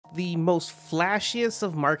the most flashiest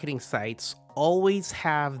of marketing sites always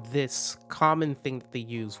have this common thing that they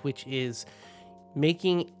use, which is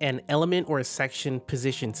making an element or a section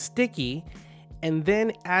position sticky and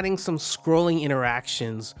then adding some scrolling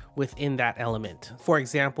interactions within that element. For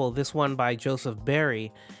example, this one by Joseph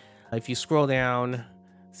Berry, if you scroll down,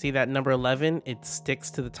 see that number 11, it sticks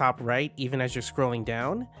to the top right even as you're scrolling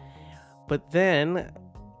down. But then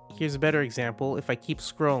here's a better example. If I keep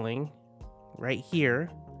scrolling right here,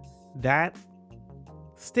 that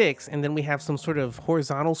sticks, and then we have some sort of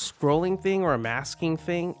horizontal scrolling thing or a masking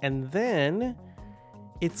thing, and then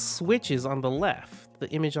it switches on the left. The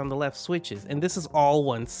image on the left switches, and this is all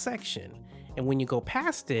one section. And when you go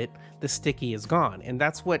past it, the sticky is gone. And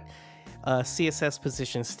that's what CSS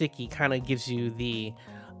position sticky kind of gives you the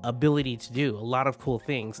ability to do. A lot of cool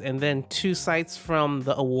things. And then 2 sites from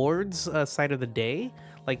the awards site of the day,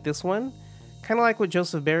 like this one, kind of like what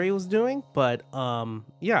Joseph Berry was doing, but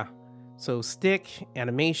yeah. So stick,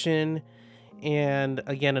 animation, and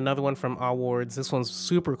again, another one from awards. This one's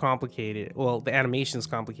super complicated. Well, the animation's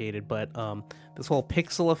complicated, but this whole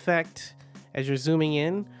pixel effect as you're zooming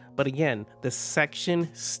in. But again, the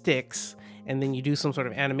section sticks, and then you do some sort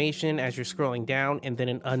of animation as you're scrolling down, and then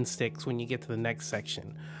it unsticks when you get to the next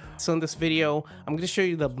section. So in this video, I'm going to show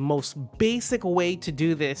you the most basic way to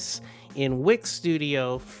do this in Wix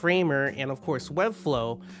Studio, Framer, and of course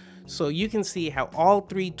Webflow, so you can see how all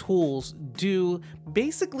 3 tools do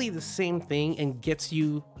basically the same thing and gets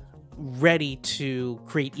you ready to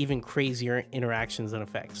create even crazier interactions and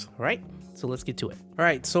effects. All right, so let's get to it. All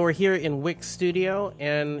right, so we're here in Wix Studio,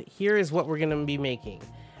 and here is what we're going to be making.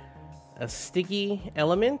 A sticky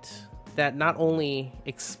element that not only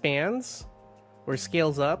expands or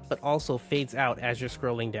scales up, but also fades out as you're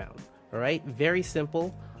scrolling down. All right, very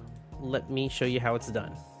simple. Let me show you how it's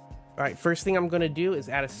done. All right, first thing I'm going to do is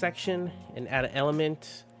add a section and add an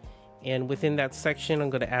element, and within that section I'm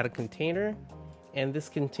going to add a container. And this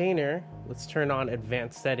container, let's turn on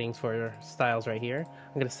advanced settings for styles right here.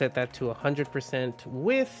 I'm going to set that to 100%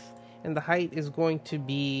 width, and the height is going to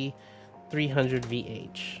be 300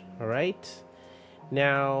 VH. All right,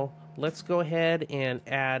 now let's go ahead and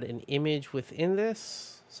add an image within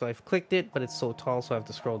this. So I've clicked it, but it's so tall, so I have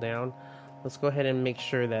to scroll down. Let's go ahead and make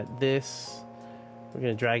sure that this, we're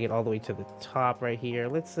going to drag it all the way to the top right here.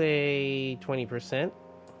 Let's say 20%.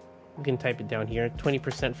 We can type it down here,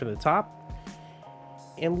 20% for the top.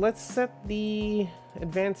 And let's set the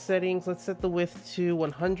advanced settings. Let's set the width to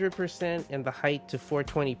 100% and the height to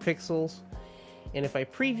 420 pixels. And if I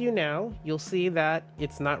preview now, you'll see that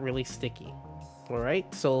it's not really sticky. All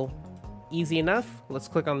right, so easy enough. Let's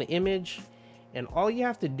click on the image, and all you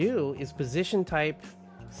have to do is position type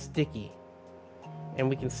sticky. And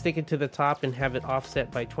we can stick it to the top and have it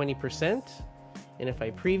offset by 20%. And if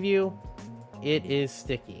I preview, it is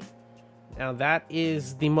sticky. Now that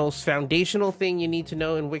is the most foundational thing you need to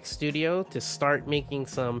know in Wix Studio to start making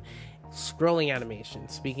some scrolling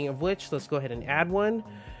animations. Speaking of which, let's go ahead and add one.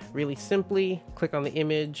 Really simply, click on the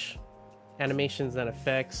image, animations and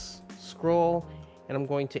effects, scroll, and I'm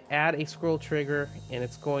going to add a scroll trigger, and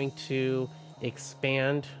it's going to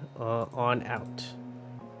expand on out.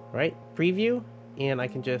 Right? Preview. And I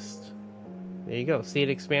can just, there you go, see it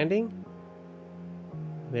expanding?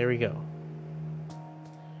 There we go.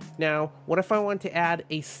 Now, what if I want to add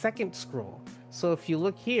a second scroll? So if you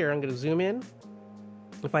look here, I'm going to zoom in.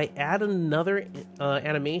 If I add another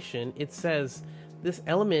animation, it says this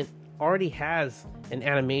element already has an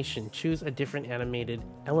animation. Choose a different animated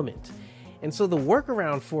element. And so the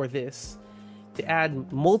workaround for this, to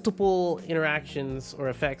add multiple interactions or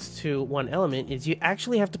effects to one element, is you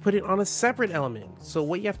actually have to put it on a separate element. So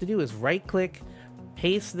what you have to do is right click,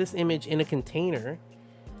 paste this image in a container,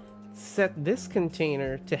 set this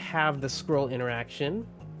container to have the scroll interaction,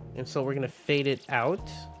 and so we're going to fade it out,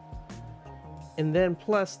 and then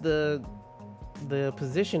plus the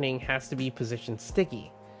positioning has to be position sticky.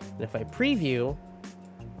 And if I preview,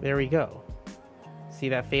 there we go. See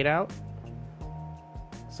that fade out?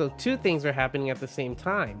 So 2 things are happening at the same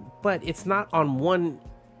time, but it's not on one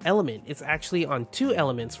element. It's actually on 2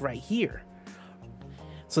 elements right here.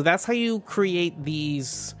 So that's how you create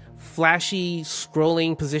these flashy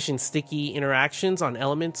scrolling position sticky interactions on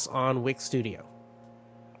elements on Wix Studio.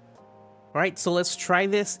 All right, so let's try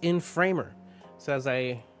this in Framer. So as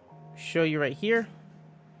I show you right here,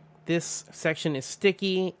 this section is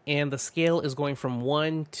sticky, and the scale is going from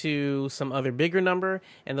 1 to some other bigger number,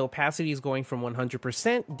 and the opacity is going from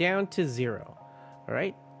 100% down to 0. All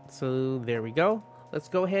right, so there we go. Let's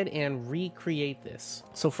go ahead and recreate this.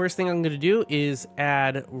 So first thing I'm going to do is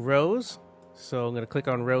add rows. So I'm going to click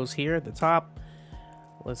on rows here at the top.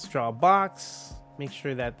 Let's draw a box. make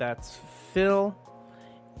sure that that's fill.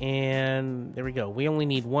 And there we go. We only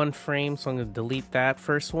need one frame, so I'm going to delete that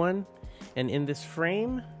first one. And in this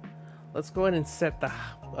frame, let's go ahead and set the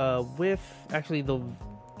width, actually the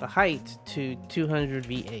height to 200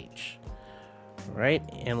 VH. All right,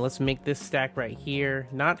 and let's make this stack right here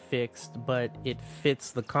not fixed, but it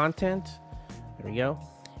fits the content. There we go.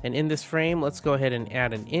 And in this frame, let's go ahead and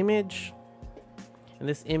add an image. In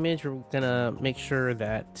this image, we're gonna make sure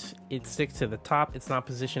that it sticks to the top. It's not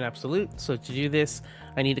position absolute. So to do this,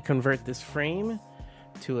 I need to convert this frame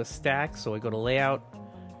to a stack. So I go to layout,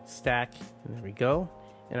 stack, and there we go.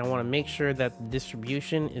 And I wanna make sure that the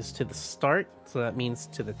distribution is to the start. So that means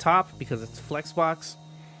to the top because it's Flexbox.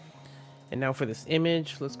 And now for this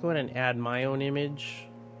image, let's go ahead and add my own image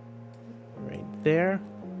right there.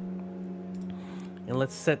 And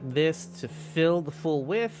let's set this to fill the full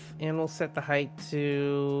width, and we'll set the height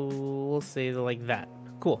to, we'll say like that.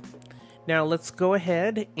 Cool. Now let's go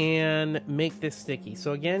ahead and make this sticky.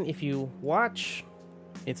 So again, if you watch,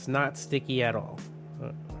 it's not sticky at all.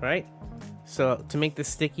 All right. So to make this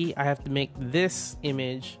sticky, I have to make this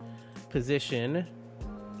image position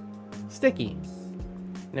sticky.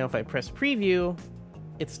 Now if I press preview,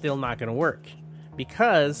 it's still not going to work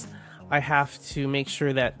because I have to make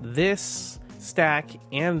sure that this stack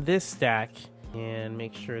and this stack, and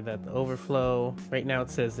make sure that the overflow, right now it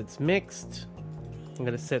says it's mixed. I'm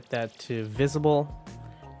going to set that to visible.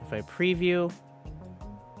 If I preview,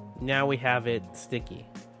 now we have it sticky,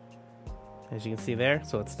 as you can see there.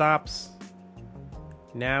 So it stops.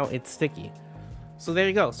 Now it's sticky. So there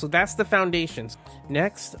you go. So that's the foundations.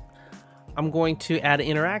 Next, I'm going to add an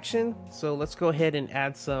interaction. So let's go ahead and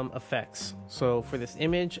add some effects. So for this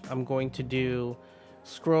image, I'm going to do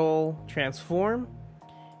scroll, transform,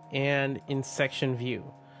 and in section view.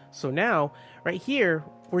 So now right here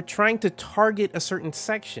we're trying to target a certain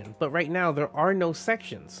section, but right now there are no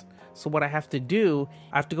sections. So what I have to do,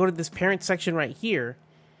 I have to go to this parent section right here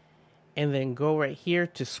and then go right here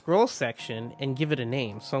to scroll section and give it a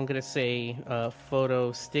name. So I'm gonna say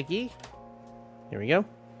photo sticky. Here we go.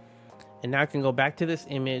 And now I can go back to this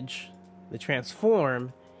image, the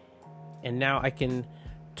transform, and now I can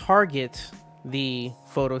target the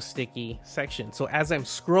photo sticky section. So as I'm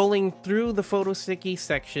scrolling through the photo sticky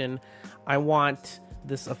section, I want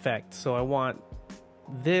this effect. So I want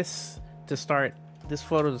this to start, this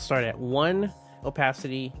photo to start at 1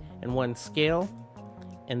 opacity and 1 scale.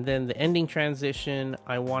 And then the ending transition,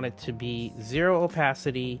 I want it to be 0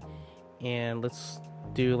 opacity and let's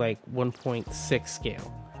do like 1.6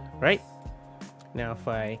 scale, right? Now if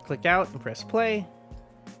I click out and press play,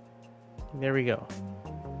 there we go.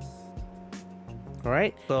 All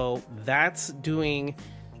right, so that's doing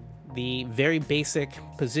the very basic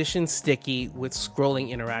position sticky with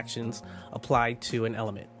scrolling interactions applied to an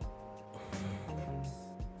element.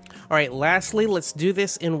 All right, lastly, let's do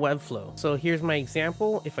this in Webflow. So here's my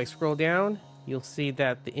example. If I scroll down, you'll see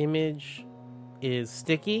that the image is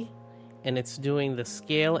sticky and it's doing the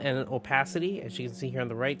scale and opacity, as you can see here on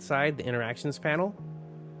the right side, the interactions panel.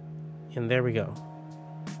 And there we go.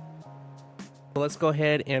 So let's go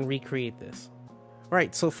ahead and recreate this. All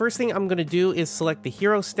right, so first thing I'm gonna do is select the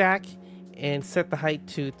hero stack and set the height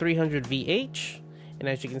to 300 VH. And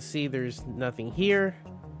as you can see, there's nothing here.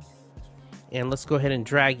 And let's go ahead and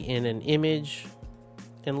drag in an image.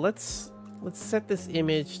 And let's set this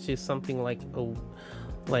image to something like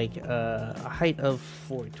a height of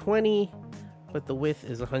 420, but the width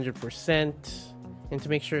is 100%. And to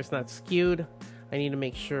make sure it's not skewed, I need to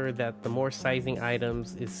make sure that the more sizing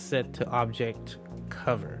items is set to object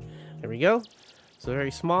cover. There we go. So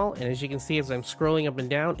very small, and as you can see, as I'm scrolling up and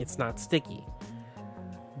down, it's not sticky.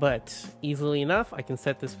 But easily enough, I can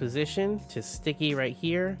set this position to sticky right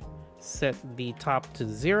here, set the top to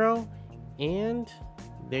 0, and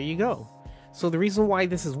there you go. So the reason why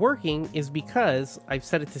this is working is because I've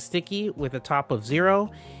set it to sticky with a top of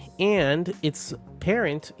 0, and its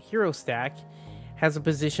parent hero stack has a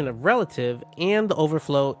position of relative, and the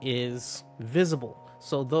overflow is visible.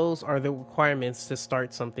 So those are the requirements to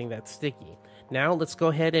start something that's sticky. Now let's go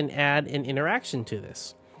ahead and add an interaction to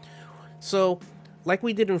this. So like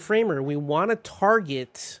we did in Framer, we want to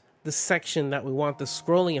target the section that we want the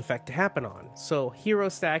scrolling effect to happen on. So hero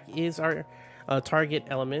stack is our target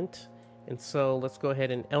element. And so let's go ahead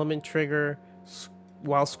and element trigger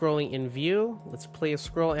while scrolling in view. Let's play a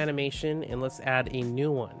scroll animation and let's add a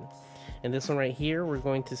new one. And this one right here, we're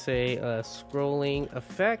going to say scrolling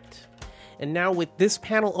effect. And now with this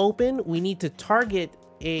panel open, we need to target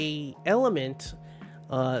a element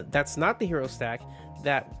that's not the hero stack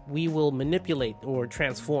that we will manipulate or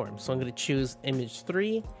transform. So I'm going to choose image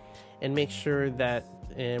 3 and make sure that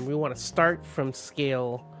and we want to start from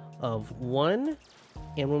scale of 1.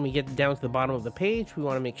 And when we get down to the bottom of the page, we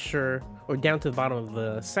want to make sure, or down to the bottom of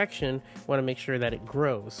the section, we want to make sure that it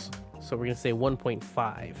grows. So we're going to say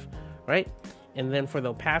 1.5, right? And then for the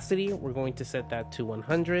opacity, we're going to set that to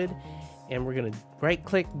 100, and we're going to right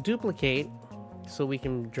click duplicate so we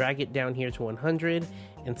can drag it down here to 100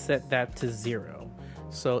 and set that to 0.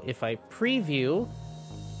 So if I preview,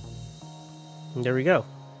 there we go.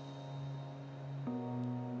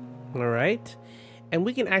 All right. And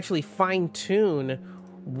we can actually fine tune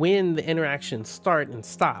when the interactions start and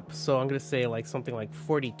stop. So I'm going to say like something like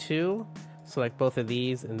 42. So like both of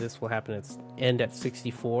these, and this will happen at end at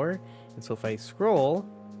 64. And so if I scroll,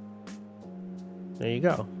 there you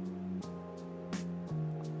go.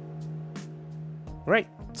 Right.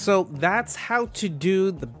 So that's how to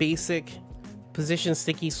do the basic position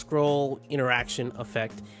sticky scroll interaction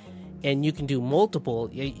effect. And you can do multiple.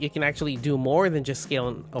 You can actually do more than just scale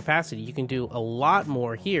and opacity. You can do a lot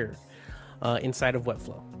more here inside of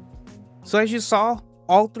Webflow. So as you saw,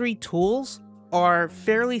 all 3 tools are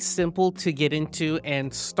fairly simple to get into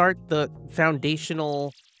and start the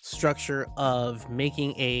foundational structure of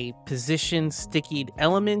making a position stickied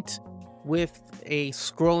element with a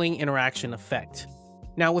scrolling interaction effect.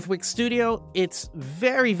 Now with Wix Studio, it's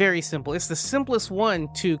very, very simple. It's the simplest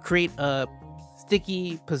one to create a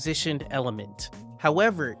sticky positioned element.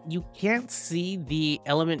 However, you can't see the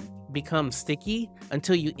element become sticky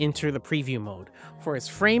until you enter the preview mode. For its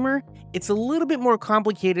framer, it's a little bit more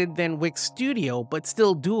complicated than Wix Studio, but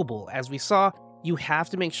still doable. As we saw, you have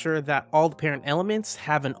to make sure that all the parent elements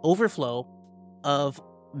have an overflow of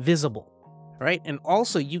visible, right? And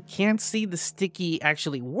also you can't see the sticky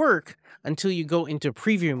actually work until you go into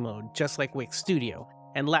preview mode, just like Wix Studio.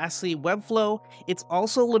 And lastly, Webflow, it's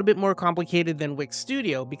also a little bit more complicated than Wix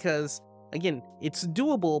Studio because, again, it's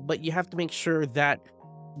doable, but you have to make sure that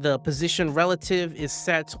the position relative is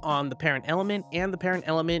set on the parent element and the parent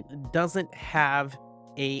element doesn't have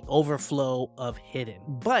a overflow of hidden.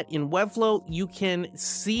 But in Webflow, you can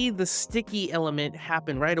see the sticky element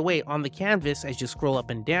happen right away on the canvas as you scroll up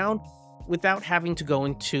and down without having to go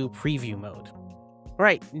into preview mode.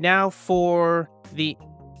 Now for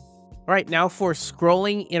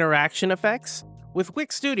scrolling interaction effects. With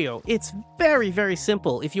Wix Studio, it's very, very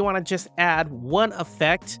simple if you want to just add one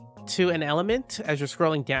effect to an element as you're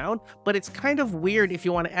scrolling down, but it's kind of weird if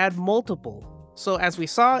you want to add multiple. So as we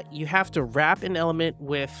saw, you have to wrap an element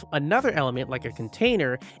with another element like a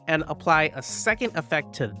container and apply a second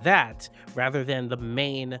effect to that rather than the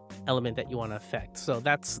main element that you want to affect. So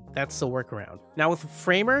that's the workaround. Now with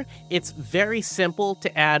Framer, it's very simple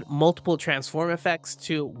to add multiple transform effects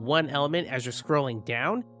to one element as you're scrolling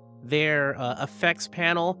down. Their effects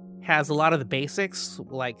panel has a lot of the basics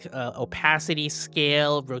like opacity,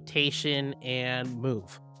 scale, rotation, and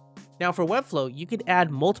move. Now for Webflow, you could add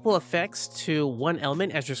multiple effects to one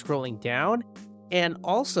element as you're scrolling down. And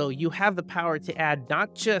also you have the power to add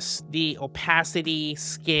not just the opacity,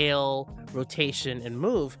 scale, rotation, and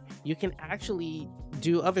move. You can actually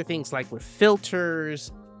do other things like with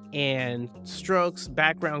filters and strokes,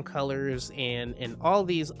 background colors, and all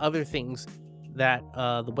these other things that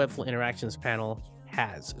the Webflow Interactions panel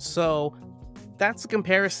has. So that's a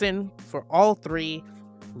comparison for all 3.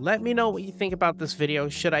 Let me know what you think about this video.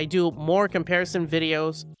 Should I do more comparison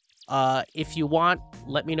videos? If you want,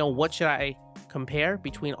 let me know what should I compare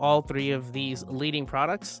between all 3 of these leading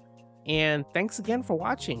products. And thanks again for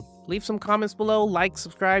watching. Leave some comments below, like,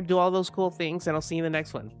 subscribe, do all those cool things, and I'll see you in the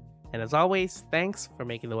next one. And as always, thanks for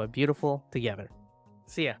making the web beautiful together.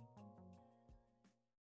 See ya.